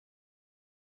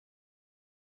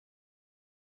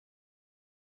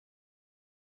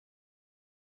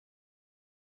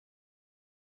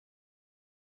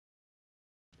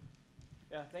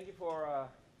Yeah, thank you for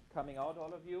coming out,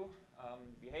 all of you.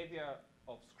 Behavior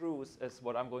of screws is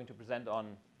what I'm going to present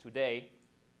on today.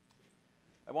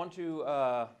 I want to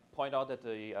point out that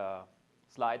the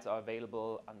slides are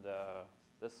available under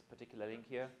this particular link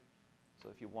here. So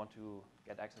if you want to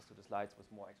get access to the slides with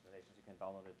more explanations, you can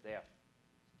download it there.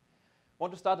 I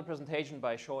want to start the presentation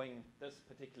by showing this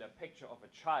particular picture of a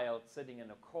child sitting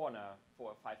in a corner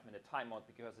for a 5-minute timeout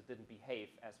because it didn't behave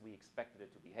as we expected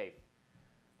it to behave.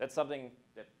 That's something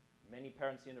that many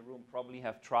parents here in the room probably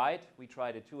have tried. We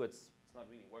tried it too. It's not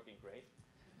really working great.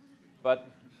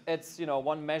 But it's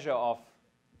one measure of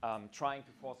trying to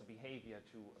force a behavior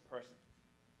to a person.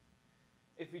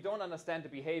 If we don't understand the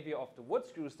behavior of the wood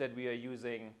screws that we are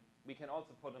using, we can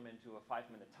also put them into a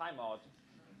 5-minute timeout.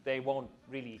 They won't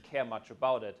really care much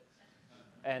about it.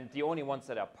 And the only ones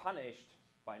that are punished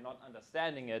by not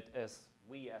understanding it is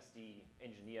we as the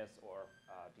engineers or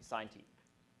design team.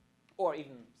 Or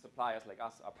even suppliers like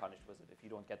us are punished with it if you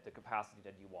don't get the capacity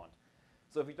that you want.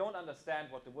 So if we don't understand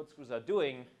what the wood screws are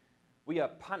doing, we are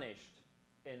punished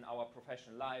in our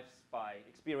professional lives by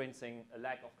experiencing a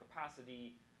lack of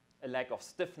capacity, a lack of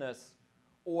stiffness,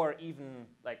 or even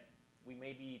like we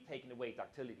may be taking away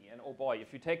ductility. And oh boy,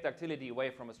 if you take ductility away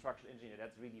from a structural engineer,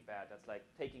 that's really bad. That's like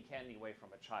taking candy away from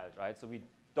a child, right? So we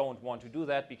don't want to do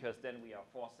that because then we are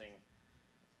forcing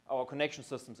our connection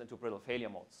systems into brittle failure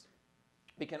modes.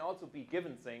 We can also be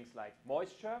given things like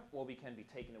moisture, or we can be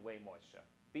taken away moisture.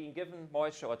 Being given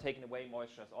moisture or taken away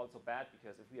moisture is also bad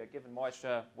because if we are given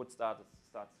moisture, wood starts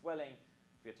swelling.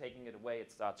 If we are taking it away,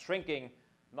 it starts shrinking.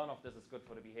 None of this is good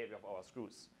for the behavior of our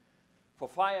screws. For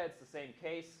fire, it's the same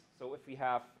case. So if we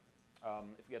are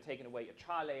taking away a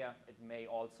char layer, it may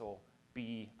also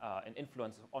be an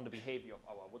influence on the behavior of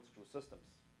our wood screw systems.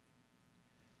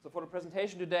 So for the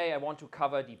presentation today, I want to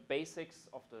cover the basics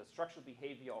of the structural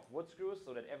behavior of wood screws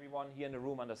so that everyone here in the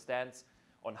room understands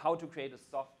on how to create a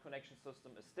soft connection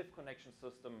system, a stiff connection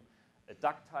system, a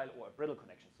ductile or a brittle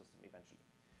connection system eventually.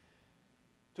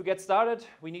 To get started,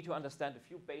 we need to understand a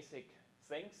few basic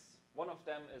things. One of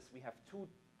them is we have two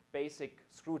basic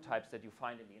screw types that you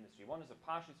find in the industry. One is a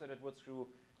partially threaded wood screw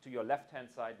to your left-hand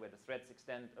side where the threads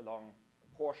extend along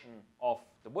portion of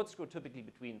the wood screw, typically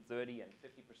between 30 and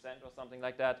 50% or something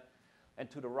like that. And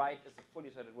to the right is a fully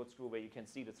threaded wood screw where you can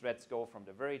see the threads go from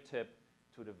the very tip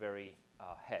to the very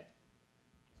head.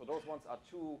 So those ones are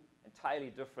two entirely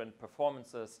different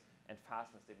performances and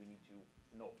fasteners that we need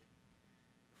to know.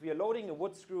 If we are loading a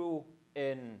wood screw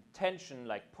in tension,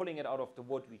 like pulling it out of the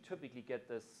wood, we typically get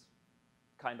this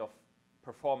kind of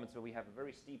performance where we have a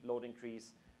very steep load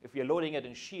increase. If we are loading it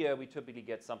in shear, we typically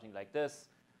get something like this.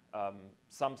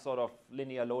 Some sort of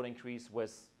linear load increase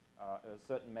with a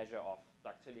certain measure of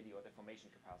ductility or deformation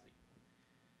capacity.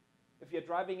 If you're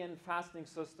driving in fastening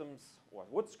systems or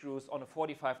wood screws on a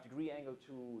 45-degree angle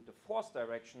to the force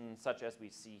direction, such as we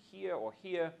see here or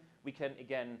here, we can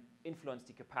again influence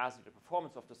the capacity, the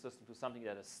performance of the system to something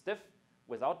that is stiff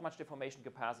without much deformation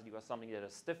capacity or something that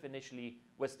is stiff initially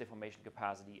with deformation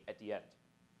capacity at the end.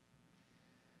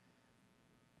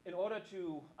 In order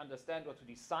to understand or to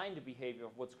design the behavior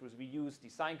of wood screws, we use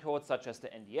design codes such as the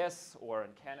NDS, or in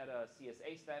Canada,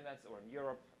 CSA standards, or in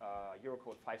Europe,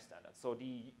 Eurocode 5 standards. So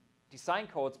the design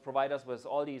codes provide us with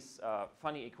all these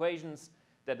funny equations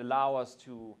that allow us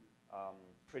to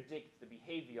predict the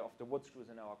behavior of the wood screws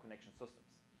in our connection systems.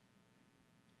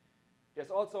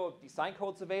 There's also design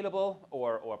codes available,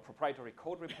 or proprietary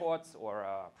code reports, or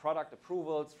product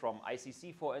approvals from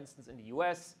ICC, for instance, in the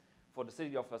US. For the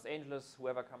city of Los Angeles,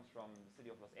 whoever comes from the city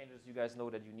of Los Angeles, you guys know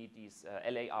that you need these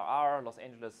LARR, Los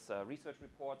Angeles research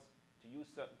reports, to use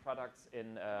certain products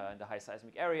in the high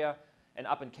seismic area. And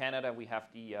up in Canada, we have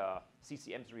the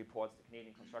CCMC reports, the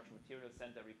Canadian Construction Materials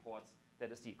Center reports. That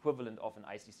is the equivalent of an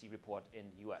ICC report in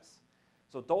the US.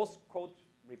 So those code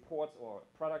reports or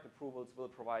product approvals will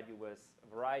provide you with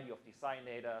a variety of design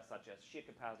data, such as shear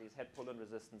capacities, head pull-in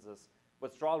resistances,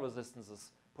 withdrawal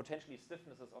resistances, potentially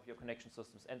stiffnesses of your connection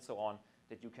systems, and so on,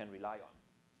 that you can rely on.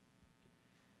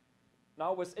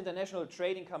 Now with international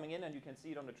trading coming in, and you can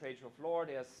see it on the trade show floor,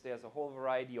 there's a whole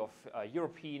variety of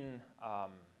European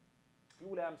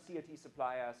glue lamp, CLT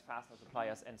suppliers, fastener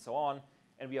suppliers, and so on.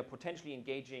 And we are potentially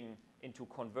engaging into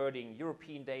converting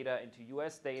European data into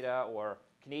US data, or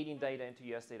Canadian data into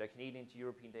US data, Canadian to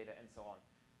European data, and so on.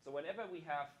 So whenever we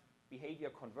have behavior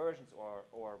conversions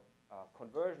or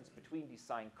conversions between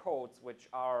design codes, which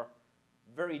are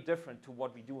very different to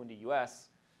what we do in the US,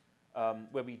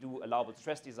 where we do allowable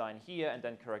stress design here and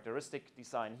then characteristic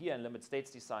design here and limit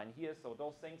states design here. So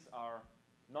those things are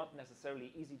not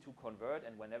necessarily easy to convert,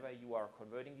 and whenever you are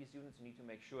converting these units, you need to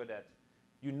make sure that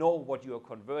you know what you are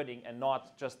converting and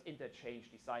not just interchange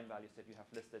design values that you have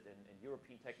listed in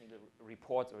European technical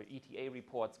reports or ETA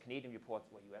reports, Canadian reports,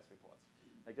 or US reports.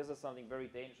 Like, this is something very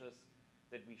dangerous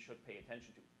that we should pay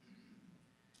attention to.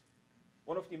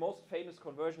 One of the most famous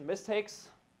conversion mistakes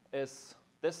is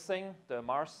this thing, the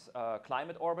Mars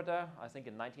Climate Orbiter, I think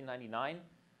in 1999.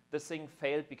 This thing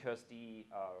failed because the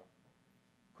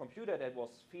computer that was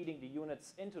feeding the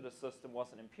units into the system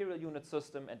was an imperial unit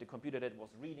system, and the computer that was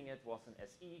reading it was an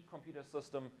SE computer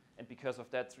system, and because of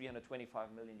that,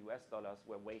 $325 million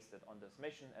were wasted on this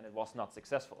mission, and it was not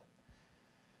successful.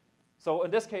 So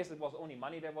in this case, it was only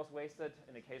money that was wasted.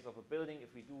 In the case of a building,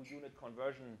 if we do unit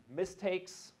conversion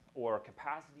mistakes, or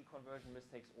capacity conversion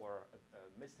mistakes, or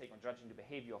a mistake on judging the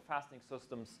behavior of fastening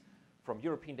systems from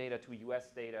European data to US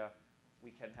data,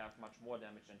 we can have much more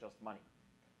damage than just money.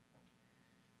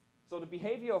 So the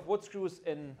behavior of wood screws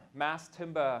in mass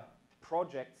timber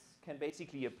projects can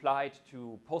basically be applied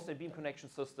to post and beam connection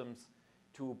systems,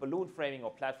 to balloon framing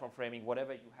or platform framing,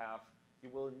 whatever you have. You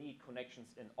will need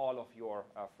connections in all of your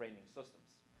framing systems.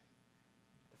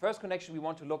 The first connection we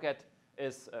want to look at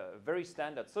is a very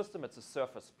standard system. It's a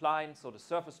surface spline. So the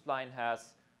surface spline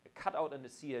has a cutout in the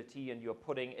CLT, and you're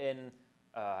putting in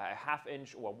a 1/2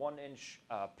 inch or 1 inch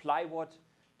plywood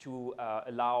to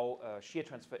allow shear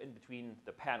transfer in between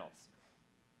the panels.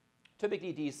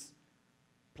 Typically, these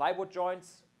plywood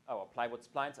joints or plywood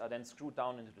splines are then screwed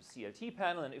down into the CLT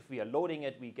panel, and if we are loading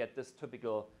it, we get this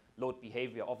typical load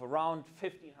behavior of around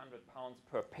 1,500 pounds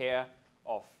per pair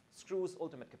of screws,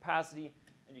 ultimate capacity,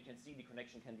 and you can see the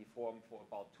connection can be formed for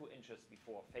about 2 inches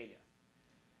before failure.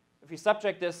 If we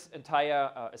subject this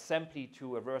entire assembly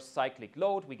to a reverse cyclic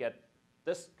load, we get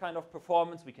this kind of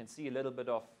performance. We can see a little bit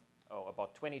of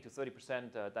about 20 to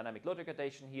 30% dynamic load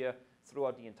degradation here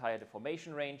throughout the entire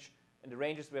deformation range. In the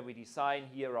ranges where we design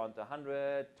here around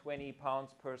 120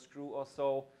 pounds per screw or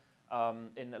so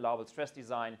in allowable stress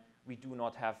design, we do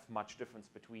not have much difference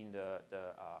between the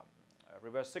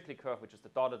reverse cyclic curve, which is the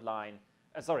dotted line,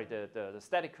 the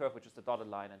static curve, which is the dotted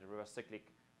line, and the reverse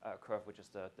cyclic curve, which is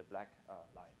the black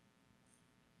line.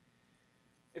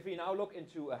 If we now look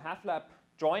into a half-lap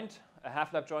joint, a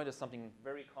half-lap joint is something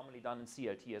very commonly done in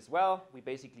CLT as well. We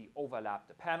basically overlap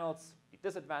the panels. The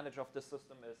disadvantage of this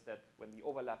system is that when we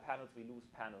overlap panels, we lose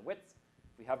panel width.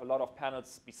 If we have a lot of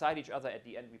panels beside each other, at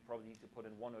the end, we probably need to put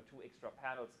in 1 or 2 extra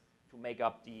panels to make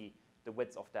up the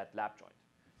width of that lap joint.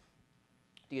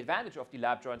 The advantage of the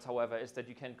lap joints, however, is that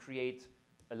you can create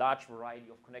a large variety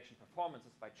of connection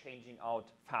performances by changing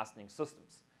out fastening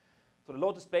systems. So the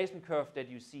load displacement curve that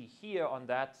you see here on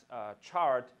that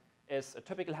chart is a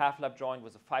typical half-lap joint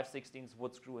with a 5/16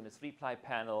 wood screw and a 3-ply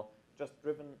panel just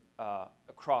driven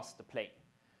across the plane.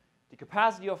 The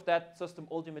capacity of that system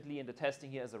ultimately in the testing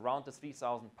here is around the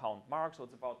 3,000 pound mark, so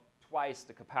it's about twice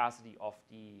the capacity of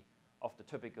the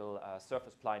typical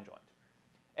surface spline joint.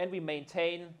 And we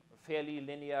maintain a fairly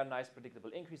linear, nice predictable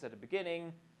increase at the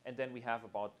beginning, and then we have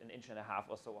about 1.5 inches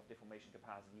or so of deformation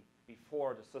capacity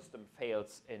before the system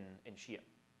fails in shear.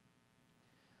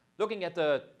 Looking at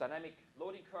the dynamic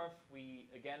loading curve, we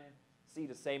again see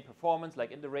the same performance,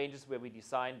 like in the ranges where we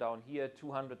design down here,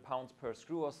 200 pounds per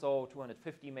screw or so,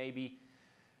 250 maybe.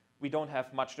 We don't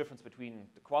have much difference between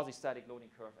the quasi-static loading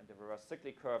curve and the reverse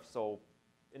cyclic curve, so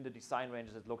in the design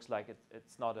ranges it looks like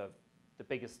it's not the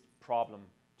biggest problem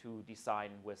to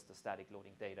design with the static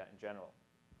loading data in general.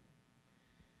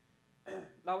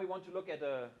 Now we want to look at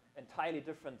an entirely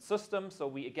different system, so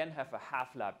we again have a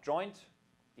half-lap joint.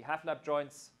 The half-lap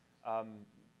joints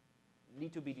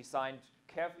need to be designed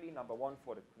carefully, number one,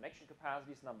 for the connection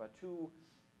capacities, number two,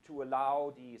 to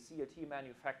allow the CLT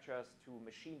manufacturers to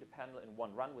machine the panel in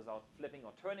one run without flipping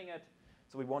or turning it.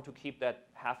 So we want to keep that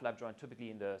half-lap joint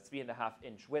typically in the 3.5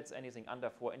 inch width. Anything under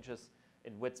 4 inches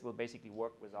in width will basically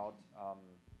work without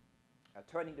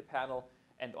turning the panel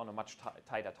and on a much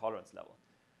tighter tolerance level.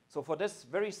 So for this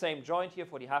very same joint here,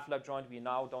 for the half-lap joint, we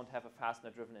now don't have a fastener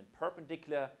driven in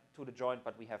perpendicular to the joint,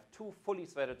 but we have 2 fully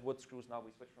threaded wood screws. Now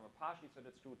we switch from a partially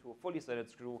threaded screw to a fully threaded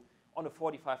screw on a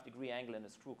 45-degree angle and a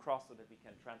screw cross so that we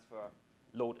can transfer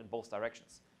load in both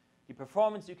directions. The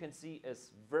performance you can see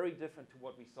is very different to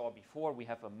what we saw before. We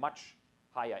have a much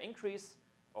higher increase,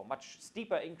 or much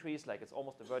steeper increase, like it's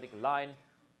almost a vertical line,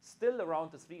 still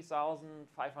around the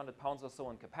 3,500 pounds or so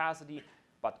in capacity,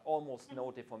 but almost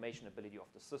no deformation ability of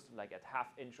the system. Like at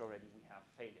 1/2 inch already we have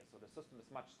failure. So the system is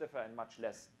much stiffer and much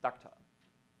less ductile.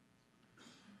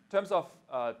 In terms of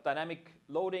dynamic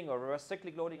loading or reverse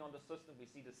cyclic loading on the system, we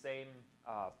see the same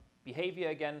behavior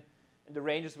again. In the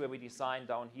ranges where we design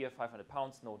down here, 500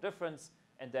 pounds, no difference.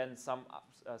 And then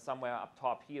somewhere up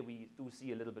top here, we do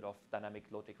see a little bit of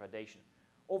dynamic load degradation.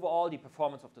 overall, the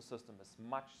performance of the system is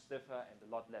much stiffer and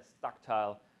a lot less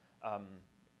ductile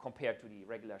compared to the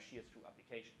regular shear screw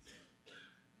applications.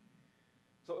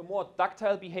 So a more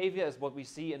ductile behavior is what we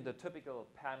see in the typical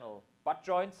panel butt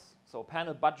joints. So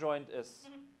panel butt joint is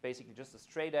basically just a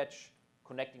straight edge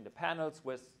connecting the panels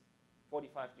with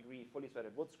 45-degree fully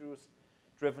threaded wood screws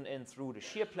driven in through the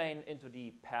shear plane into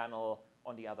the panel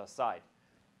on the other side.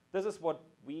 This is what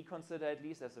we consider at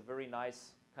least as a very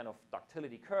nice kind of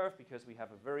ductility curve, because we have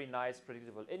a very nice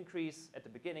predictable increase at the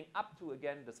beginning up to,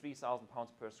 again, the 3,000 pounds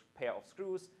per pair of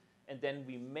screws, and then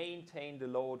we maintain the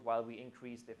load while we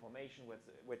increase deformation,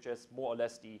 which is more or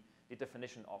less the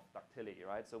definition of ductility,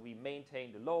 right? So we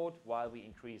maintain the load while we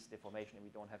increase deformation and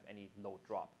we don't have any load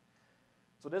drop.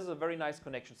 So this is a very nice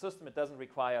connection system. It doesn't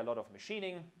require a lot of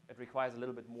machining. It requires a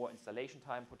little bit more installation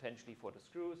time potentially for the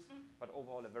screws, but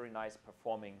overall a very nice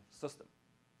performing system.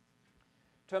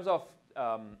 In terms of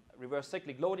reverse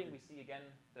cyclic loading, we see again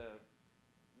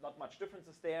not much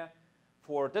differences there.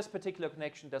 For this particular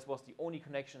connection, this was the only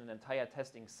connection in the entire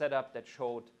testing setup that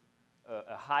showed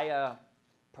a higher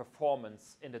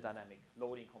performance in the dynamic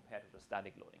loading compared to the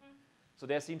static loading. So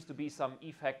there seems to be some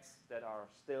effects that are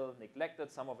still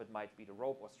neglected. Some of it might be the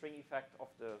rope or string effect of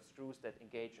the screws that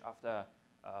engage after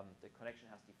the connection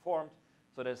has deformed.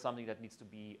 So there's something that needs to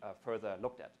be further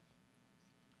looked at.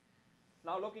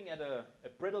 Now looking at a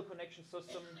brittle connection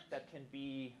system, that can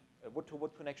be a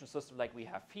wood-to-wood connection system like we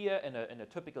have here in a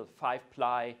typical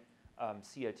 5-ply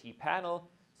CLT panel.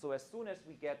 So as soon as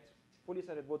we get fully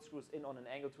threaded wood screws in on an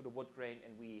angle to the wood grain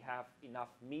and we have enough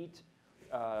meat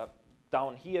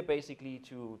down here basically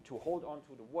to hold on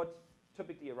to the wood,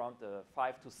 typically around the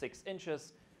 5 to 6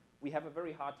 inches, we have a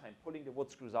very hard time pulling the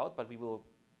wood screws out, but we will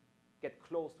get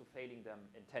close to failing them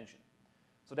in tension.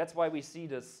 So that's why we see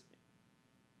this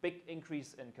big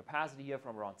increase in capacity here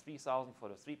from around 3,000 for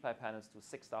the 3-ply panels to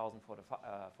 6,000 for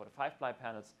the 5-ply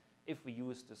panels if we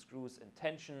use the screws in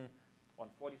tension on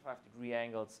 45-degree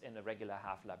angles in a regular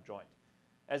half-lap joint.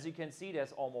 As you can see,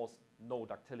 there's almost no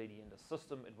ductility in the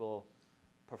system. It will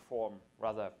perform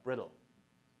rather brittle.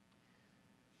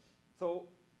 So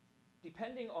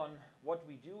depending on what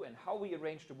we do and how we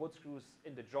arrange the wood screws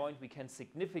in the joint, we can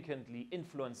significantly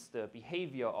influence the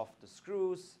behavior of the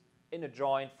screws in a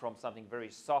joint from something very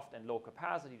soft and low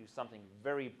capacity to something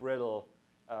very brittle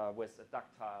with a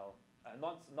ductile,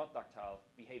 not ductile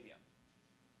behavior.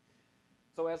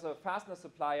 So as a fastener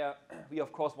supplier, we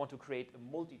of course want to create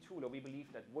a multi-tool, or we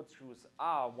believe that wood screws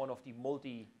are one of the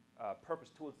multi-purpose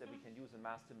tools that we can use in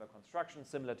mass timber construction,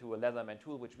 similar to a Leatherman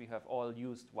tool, which we have all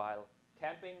used while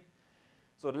camping.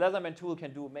 So the Leatherman tool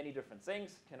can do many different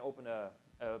things. It can open a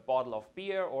bottle of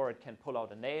beer, or it can pull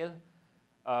out a nail.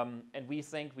 And we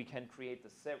think we can create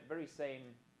the very same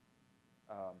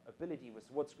ability with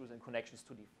wood screws and connections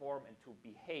to deform and to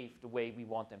behave the way we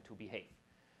want them to behave.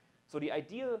 So the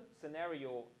ideal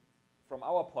scenario from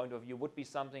our point of view would be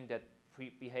something that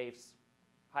behaves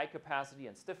high capacity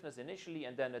and stiffness initially,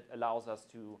 and then it allows us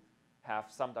to have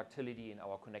some ductility in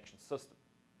our connection system.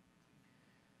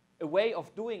 A way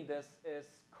of doing this is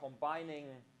combining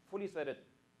fully threaded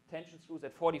tension screws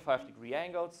at 45-degree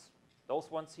angles, those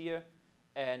ones here,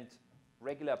 and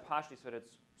regular partially threaded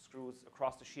screws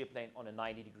across the shear plane on a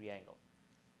 90-degree angle.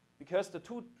 Because the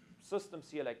two systems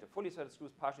here, like the fully threaded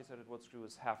screws, partially threaded wood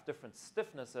screws, have different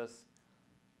stiffnesses,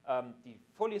 the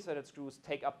fully threaded screws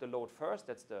take up the load first.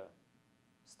 That's the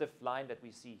stiff line that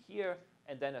we see here.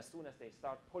 And then as soon as they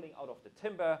start pulling out of the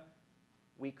timber,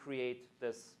 we create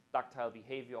this ductile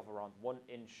behavior of around 1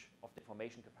 inch of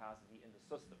deformation capacity in the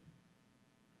system.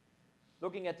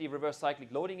 Looking at the reverse cyclic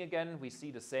loading again, we see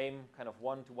the same kind of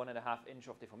 1 to 1.5 inch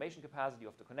of deformation capacity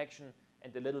of the connection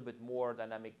and a little bit more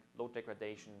dynamic load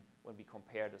degradation when we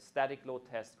compare the static load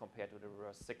test compared to the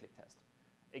reverse cyclic test.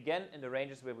 Again, in the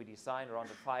ranges where we design around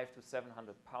the 500 to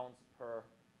 700 pounds per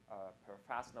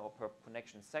fastener or per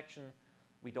connection section,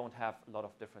 we don't have a lot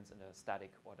of difference in the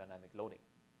static or dynamic loading.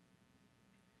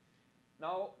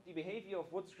 Now, the behavior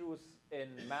of wood screws in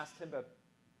mass timber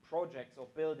projects or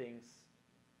buildings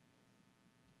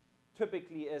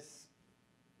typically is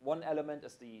one element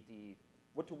is the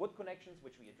wood-to-wood connections,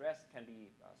 which we addressed, can be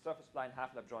surface ply,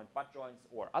 half-lap joint, butt joints,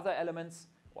 or other elements,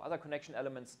 or other connection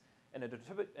elements. And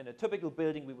in a typical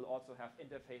building, we will also have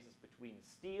interfaces between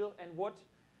steel and wood,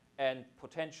 and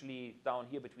potentially down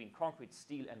here between concrete,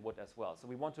 steel, and wood as well. So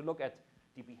we want to look at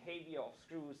the behavior of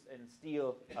screws in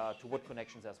steel to wood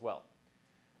connections as well.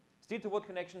 Steel to wood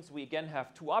connections, we again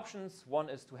have two options. One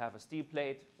is to have a steel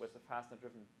plate with the fastener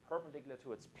driven perpendicular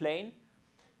to its plane,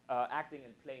 acting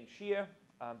in plane shear.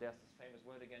 There's this famous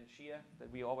word again, shear,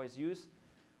 that we always use.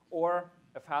 Or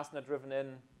a fastener driven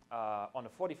in on a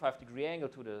 45-degree angle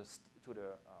to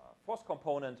the force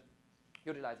component,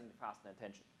 utilizing the fastener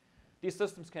tension. These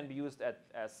systems can be used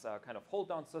as kind of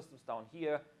hold-down systems down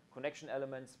here, connection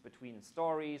elements between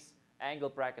stories, angle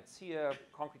brackets here,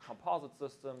 concrete composite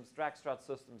systems, drag strut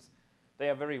systems. They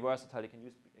are very versatile. It can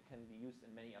be used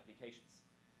in many applications.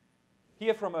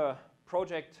 Here from a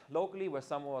project locally where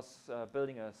someone was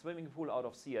building a swimming pool out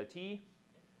of CLT.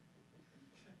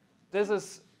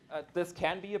 This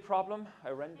can be a problem. I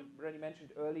already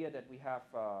mentioned earlier that we have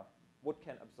wood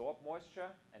can absorb moisture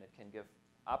and it can give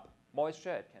up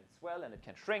moisture. It can swell and it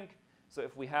can shrink. So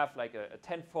if we have like a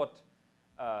 10-foot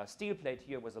steel plate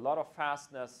here with a lot of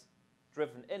fasteners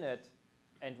driven in it,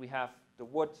 and we have the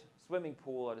wood swimming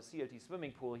pool or the CLT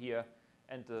swimming pool here,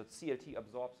 and the CLT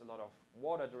absorbs a lot of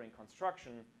water during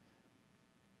construction,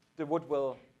 the wood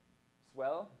will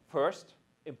swell first,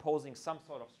 imposing some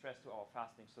sort of stress to our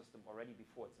fastening system already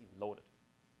before it's even loaded.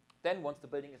 Then once the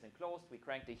building is enclosed, we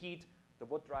crank the heat, the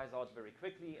wood dries out very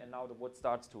quickly, and now the wood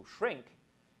starts to shrink,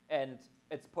 and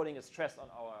it's putting a stress on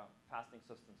our fastening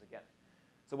systems again.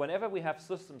 So whenever we have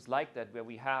systems like that, where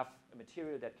we have a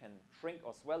material that can shrink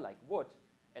or swell like wood,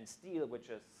 and steel, which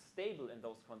is stable in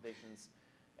those conditions,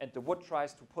 and the wood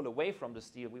tries to pull away from the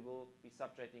steel, we will be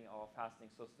subjecting our fastening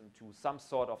system to some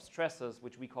sort of stresses,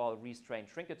 which we call restrained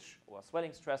shrinkage or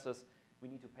swelling stresses. We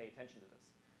need to pay attention to this.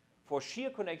 For shear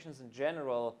connections in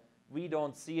general, we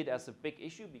don't see it as a big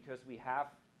issue because we have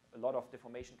a lot of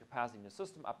deformation capacity in the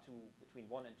system, up to between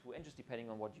 1 and 2 inches, depending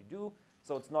on what you do.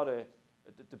 So it's not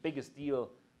the biggest deal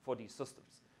for these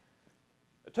systems.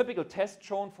 A typical test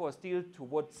shown for a steel to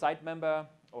wood side member,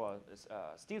 or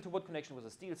a steel to wood connection with a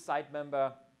steel side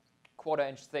member, 1/4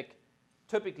 inch thick,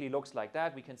 typically looks like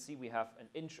that. We can see we have an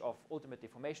inch of ultimate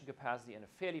deformation capacity and a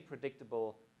fairly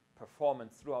predictable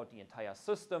performance throughout the entire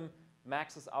system.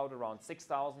 Maxes out around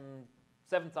 6,000,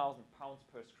 7,000 pounds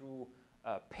per screw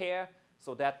pair.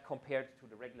 So that compared to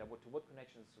the regular wood to wood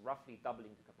connections, roughly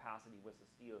doubling the capacity with a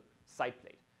steel side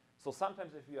plate. So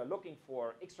sometimes if you are looking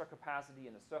for extra capacity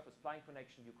in a surface spline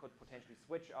connection, you could potentially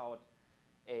switch out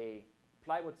a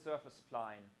plywood surface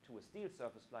spline to a steel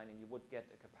surface spline, and you would get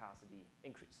a capacity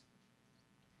increase.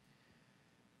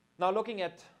 Now looking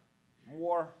at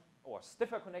more or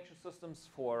stiffer connection systems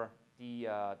for the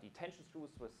tension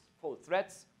screws with full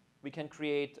threads, we can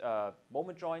create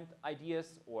moment joint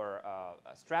ideas or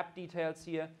strap details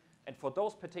here. And for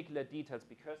those particular details,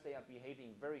 because they are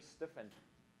behaving very stiff and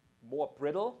more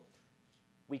brittle,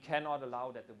 we cannot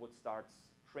allow that the wood starts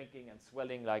shrinking and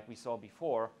swelling like we saw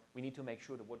before. We need to make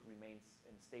sure the wood remains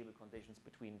in stable conditions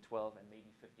between 12 and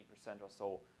maybe 50% or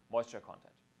so moisture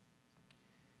content.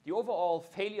 The overall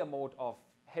failure mode of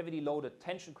heavily loaded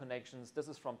tension connections, this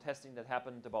is from testing that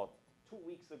happened about 2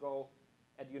 weeks ago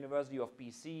at the University of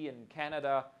BC in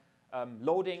Canada,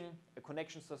 loading a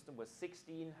connection system with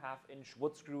 16 half-inch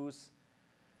wood screws,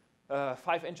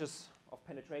 5 inches of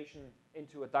penetration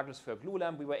into a Douglas fir glue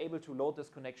lamp. We were able to load this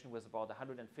connection with about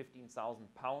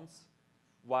 115,000 pounds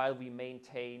while we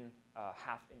maintain a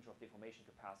half-inch of deformation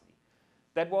capacity.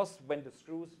 That was when the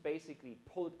screws basically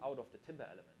pulled out of the timber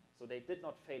element. So they did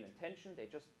not fail in tension, they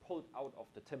just pulled out of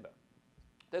the timber.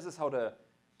 This is how the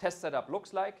test setup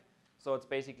looks like. So it's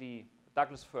basically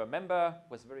Douglas fir member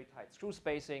with very tight screw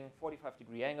spacing,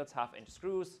 45-degree angles, half-inch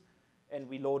screws, and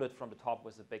we loaded from the top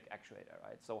with a big actuator,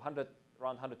 right? So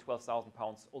around 112,000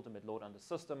 pounds ultimate load on the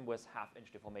system with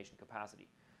half-inch deformation capacity.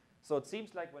 So it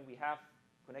seems like when we have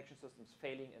connection systems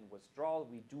failing in withdrawal,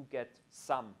 we do get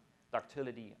some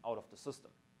ductility out of the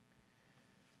system.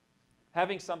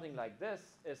 Having something like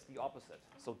this is the opposite.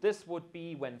 So this would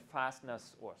be when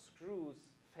fasteners or screws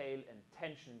fail in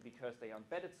tension because they are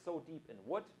embedded so deep in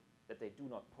wood that they do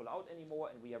not pull out anymore,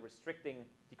 and we are restricting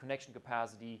the connection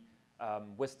capacity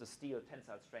with the steel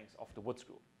tensile strength of the wood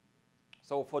screw.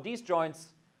 So for these joints,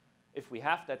 if we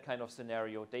have that kind of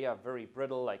scenario, they are very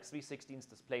brittle, like 3/16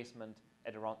 displacement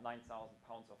at around 9,000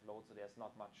 pounds of load, so there's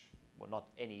not much, well, not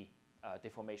any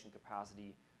deformation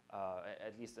capacity,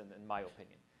 at least in my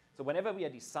opinion. So whenever we are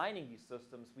designing these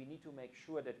systems, we need to make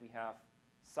sure that we have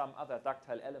some other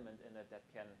ductile element in it that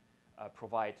can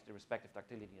provide the respective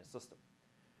ductility in the system.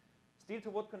 Steel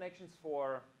to wood connections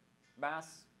for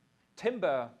mass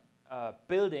timber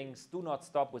buildings do not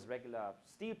stop with regular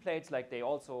steel plates, like they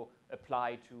also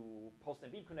apply to post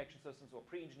and beam connection systems or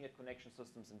pre-engineered connection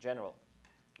systems in general.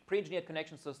 Pre-engineered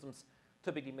connection systems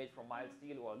typically made from mild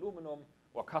steel or aluminum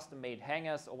or custom-made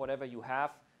hangers or whatever you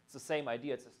have. It's the same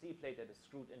idea. It's a steel plate that is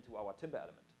screwed into our timber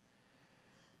element.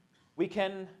 We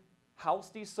can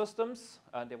house these systems.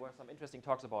 There were some interesting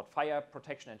talks about fire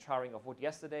protection and charring of wood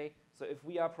yesterday. So if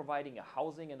we are providing a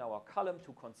housing in our column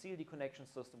to conceal the connection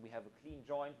system, we have a clean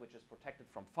joint which is protected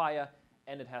from fire,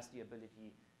 and it has the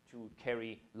ability to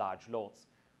carry large loads.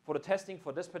 For the testing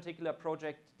for this particular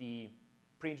project, the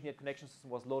pre-engineered connection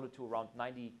system was loaded to around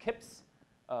 90 kips.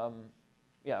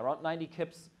 Around 90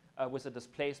 kips with a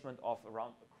displacement of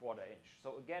around a 1/4 inch.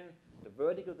 So again, the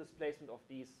vertical displacement of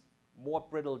these more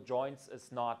brittle joints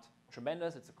is not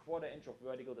tremendous. It's a 1/4 inch of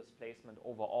vertical displacement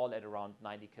overall at around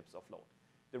 90 kips of load.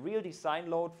 The real design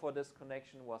load for this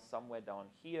connection was somewhere down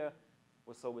here,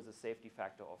 so with a safety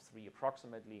factor of 3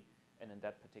 approximately, and in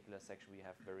that particular section we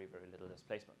have very, very little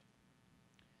displacement.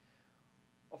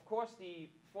 Of course, the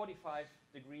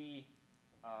 45-degree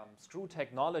screw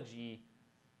technology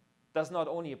does not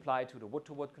only apply to the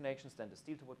wood-to-wood connections, then the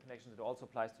steel-to-wood connections, it also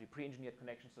applies to the pre-engineered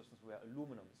connection systems where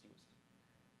aluminum is used.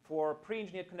 For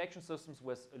pre-engineered connection systems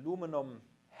with aluminum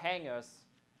hangers,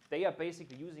 they are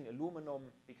basically using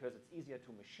aluminum because it's easier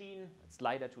to machine, it's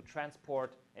lighter to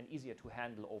transport, and easier to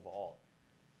handle overall.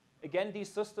 Again,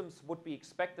 these systems would be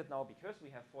expected now, because we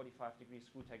have 45-degree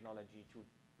screw technology, to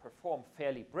perform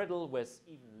fairly brittle with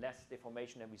even less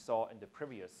deformation than we saw in the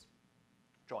previous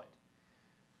joint.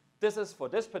 This is, for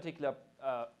this particular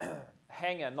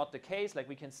hanger, not the case. Like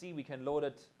we can see, we can load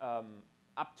it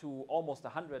up to almost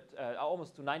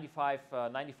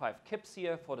 95 kips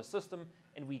here for the system,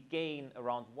 and we gain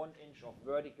around 1 inch of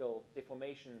vertical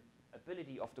deformation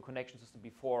ability of the connection system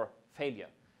before failure.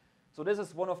 So this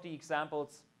is one of the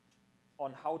examples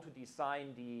on how to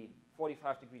design the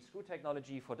 45-degree screw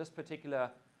technology. For this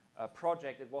particular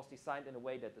project, it was designed in a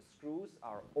way that the screws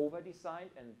are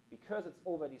over-designed, and because it's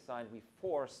over-designed, we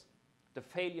force the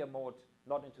failure mode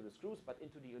not into the screws, but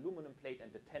into the aluminum plate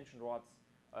and the tension rods,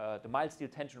 the mild steel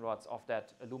tension rods of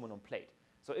that aluminum plate.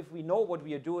 So if we know what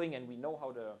we are doing and we know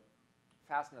how the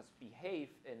fasteners behave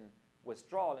in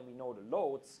withdrawal and we know the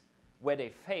loads, where they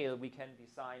fail, we can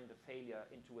design the failure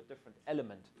into a different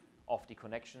element of the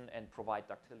connection and provide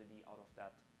ductility out of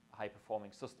that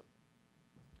high-performing system.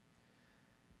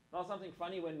 Now, something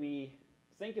funny, when we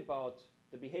think about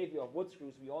the behavior of wood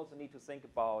screws, we also need to think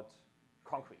about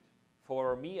concrete.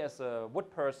 For me as a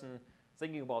wood person,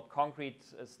 thinking about concrete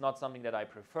is not something that I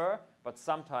prefer, but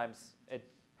sometimes it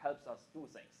helps us do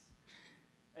things.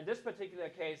 In this particular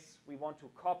case, we want to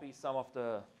copy some of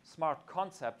the smart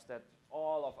concepts that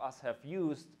all of us have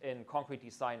used in concrete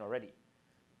design already.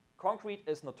 Concrete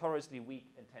is notoriously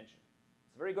weak in tension.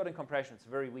 It's very good in compression, it's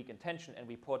very weak in tension, and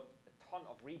we put a ton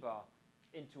of rebar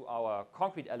into our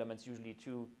concrete elements usually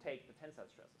to take the tensile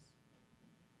stresses.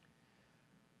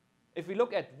 If we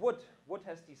look at wood, wood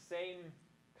has the same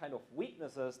kind of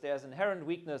weaknesses. There's inherent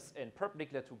weakness in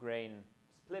perpendicular to grain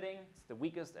splitting. It's the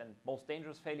weakest and most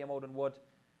dangerous failure mode in wood.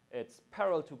 It's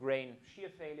parallel to grain shear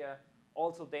failure,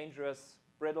 also dangerous,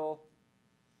 brittle.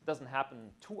 Doesn't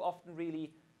happen too often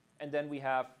really. And then we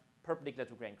have perpendicular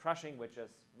to grain crushing, which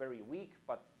is very weak,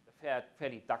 but a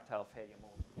fairly ductile failure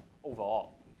mode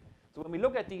overall. So when we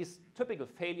look at these typical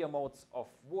failure modes of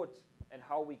wood and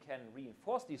how we can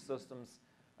reinforce these systems,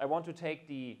 I want to take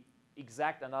the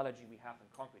exact analogy we have in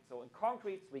concrete. So in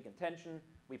concrete, it's weak in tension.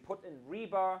 We put in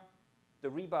rebar. The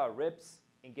rebar ribs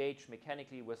engage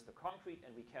mechanically with the concrete,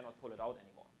 and we cannot pull it out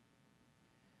anymore.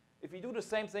 If we do the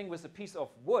same thing with a piece of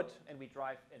wood and we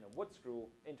drive in a wood screw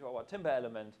into our timber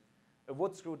element, a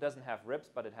wood screw doesn't have ribs,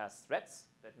 but it has threads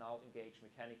that now engage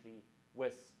mechanically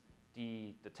with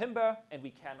the timber, and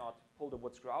we cannot pull the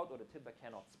wood screw out, or the timber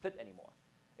cannot split anymore.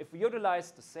 If we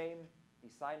utilize the same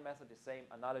design method, the same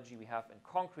analogy we have in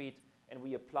concrete, and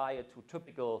we apply it to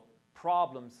typical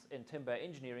problems in timber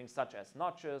engineering, such as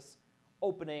notches,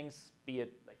 openings, be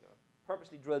it like a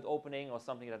purposely drilled opening or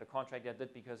something that a contractor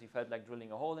did because he felt like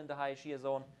drilling a hole in the high shear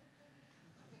zone,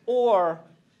 or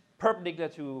perpendicular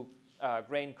to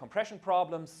grain compression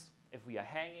problems, if we are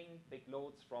hanging big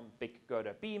loads from big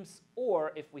girder beams,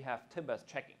 or if we have timbers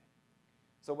checking.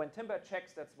 So when timber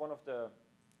checks, that's one of the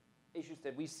issues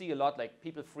that we see a lot. Like,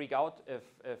 people freak out if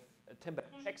a timber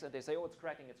checks and they say, oh, it's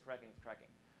cracking, it's cracking, it's cracking.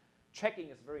 Checking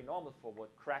is very normal for wood,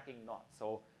 cracking not.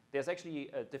 So there's actually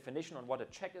a definition on what a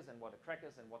check is and what a crack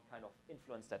is and what kind of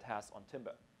influence that has on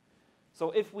timber.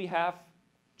 So if we have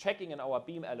checking in our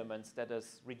beam elements that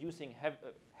is reducing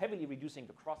heavily reducing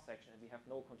the cross section, and we have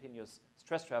no continuous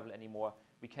stress travel anymore,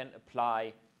 we can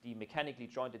apply the mechanically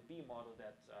jointed beam model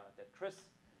that Chris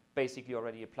basically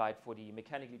already applied for the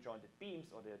mechanically jointed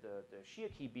beams or the shear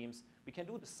key beams. We can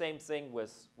do the same thing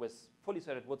with fully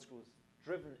threaded wood screws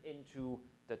driven into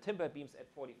the timber beams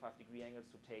at 45-degree angles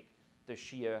to take the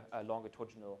shear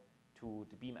longitudinal to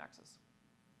the beam axis.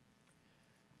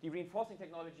 The reinforcing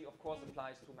technology, of course,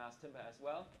 applies to mass timber as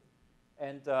well.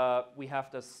 And we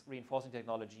have this reinforcing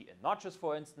technology in notches,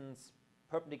 for instance,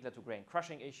 perpendicular to grain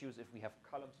crushing issues, if we have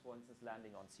columns, for instance,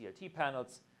 landing on CLT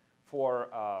panels, for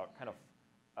kind of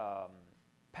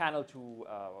panel to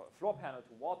floor panel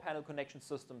to wall panel connection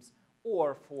systems,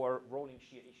 or for rolling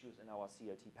shear issues in our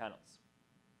CLT panels.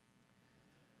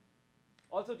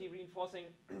 Also, the reinforcing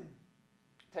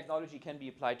technology can be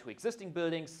applied to existing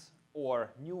buildings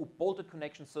or new bolted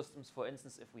connection systems. For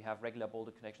instance, if we have regular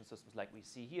bolted connection systems like we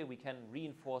see here, we can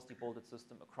reinforce the bolted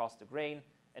system across the grain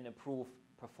and improve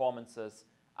performances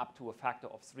up to a factor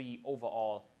of 3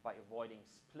 overall by avoiding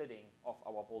splitting of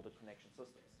our bolted connection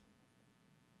systems.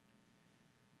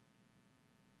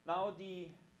 Now, the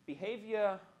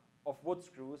behavior of wood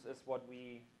screws is what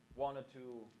we wanted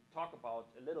to talk about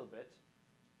a little bit.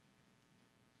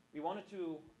 We wanted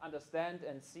to understand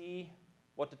and see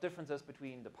what the difference is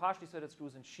between the partially threaded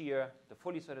screws in shear, the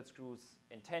fully threaded screws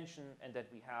in tension, and that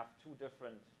we have 2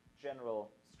 different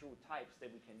general screw types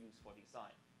that we can use for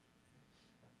design.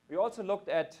 We also looked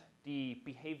at the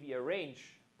behavior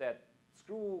range that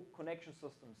screw connection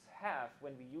systems have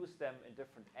when we use them in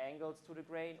different angles to the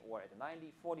grain, or at a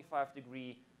 90, 45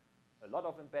 degree, a lot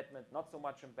of embedment, not so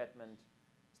much embedment,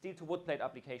 steel to wood plate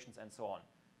applications, and so on.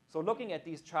 So looking at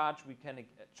these charts, we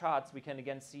can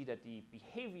again see that the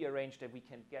behavior range that we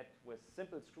can get with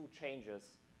simple screw changes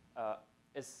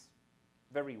is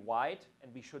very wide,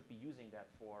 and we should be using that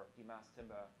for the mass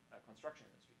timber construction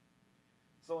industry.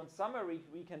 So in summary,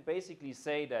 we can basically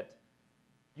say that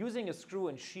using a screw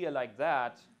in shear like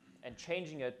that and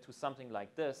changing it to something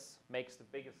like this makes the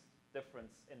biggest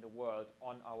difference in the world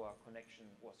on our connection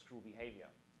or screw behavior.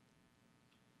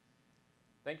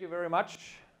 Thank you very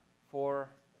much for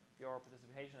your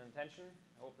participation and attention.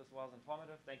 I hope this was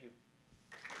informative. Thank you.